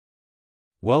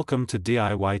Welcome to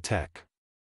DIY Tech.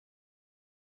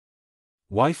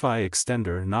 Wi-Fi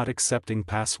extender not accepting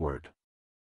password.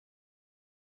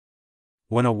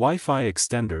 When a Wi-Fi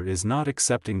extender is not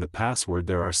accepting the password,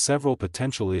 there are several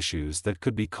potential issues that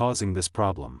could be causing this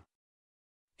problem.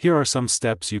 Here are some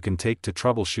steps you can take to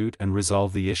troubleshoot and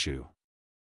resolve the issue.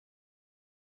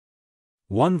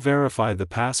 1. Verify the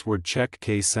password. Check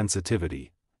case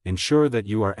sensitivity. Ensure that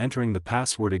you are entering the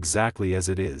password exactly as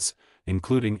it is,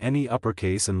 including any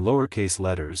uppercase and lowercase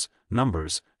letters,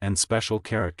 numbers, and special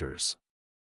characters.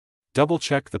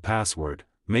 Double-check the password.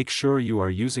 Make sure you are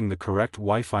using the correct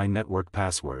Wi-Fi network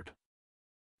password.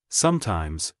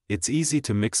 Sometimes, it's easy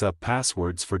to mix up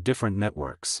passwords for different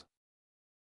networks.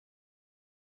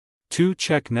 2.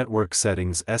 Check network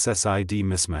settings. SSID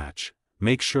mismatch.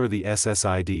 Make sure the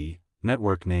SSID,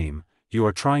 network name, you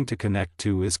are trying to connect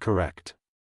to is correct.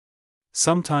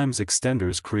 Sometimes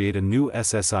extenders create a new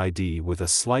SSID with a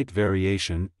slight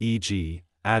variation, e.g.,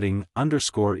 adding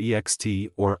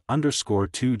 _ext or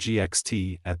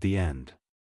 _2gxt at the end.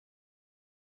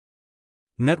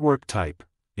 Network type.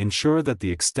 Ensure that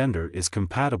the extender is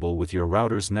compatible with your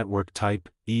router's network type,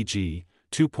 e.g.,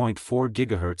 2.4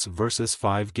 GHz versus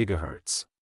 5 GHz.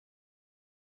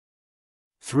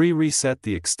 3. Reset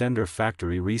the extender.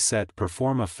 Factory reset.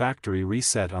 Perform a factory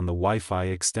reset on the Wi-Fi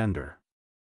extender.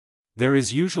 There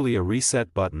is usually a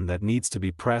reset button that needs to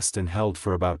be pressed and held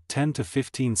for about 10 to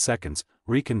 15 seconds.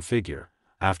 Reconfigure.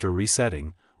 After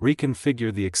resetting,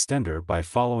 reconfigure the extender by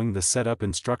following the setup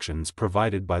instructions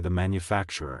provided by the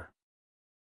manufacturer.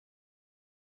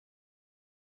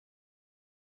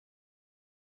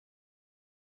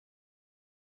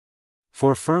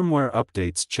 For firmware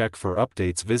updates, check for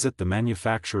updates. Visit the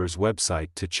manufacturer's website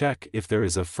to check if there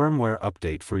is a firmware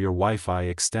update for your Wi-Fi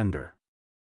extender.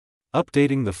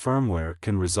 Updating the firmware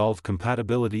can resolve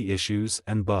compatibility issues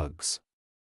and bugs.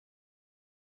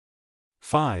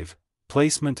 5.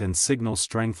 Placement and signal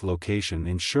strength. Location.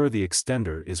 Ensure the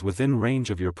extender is within range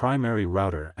of your primary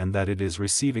router and that it is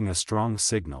receiving a strong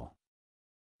signal.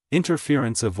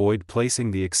 Interference. Avoid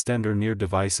placing the extender near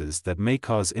devices that may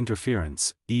cause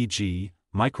interference, e.g.,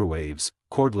 microwaves,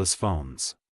 cordless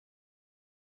phones.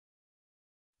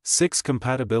 6.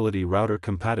 Compatibility. Router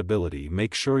compatibility.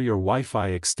 Make sure your Wi-Fi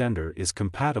extender is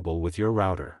compatible with your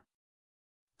router.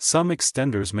 Some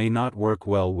extenders may not work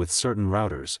well with certain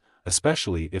routers,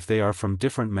 especially if they are from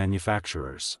different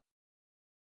manufacturers.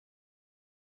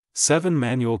 7.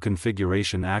 Manual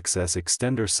configuration. Access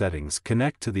extender settings.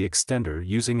 Connect to the extender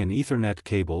using an Ethernet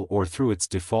cable or through its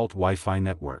default Wi-Fi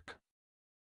network.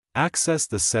 Access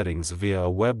the settings via a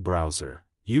web browser,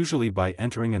 usually by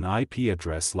entering an IP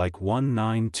address like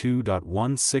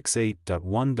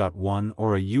 192.168.1.1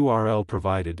 or a URL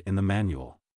provided in the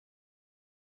manual.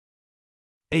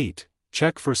 8.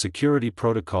 Check for security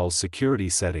protocols. Security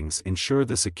settings. Ensure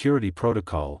the security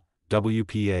protocol,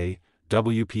 WPA,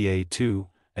 WPA2,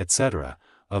 etc.,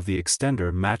 of the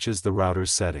extender matches the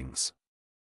router's settings.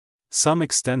 Some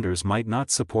extenders might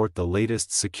not support the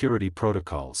latest security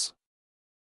protocols.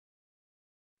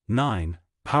 9.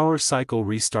 Power cycle.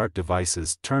 Restart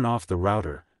devices. Turn off the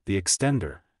router, the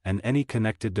extender, and any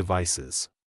connected devices.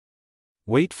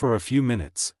 Wait for a few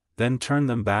minutes, then turn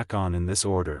them back on in this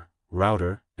order: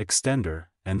 router, extender,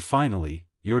 and finally,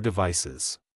 your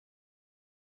devices.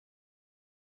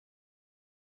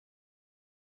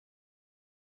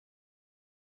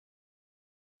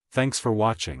 Thanks for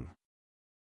watching.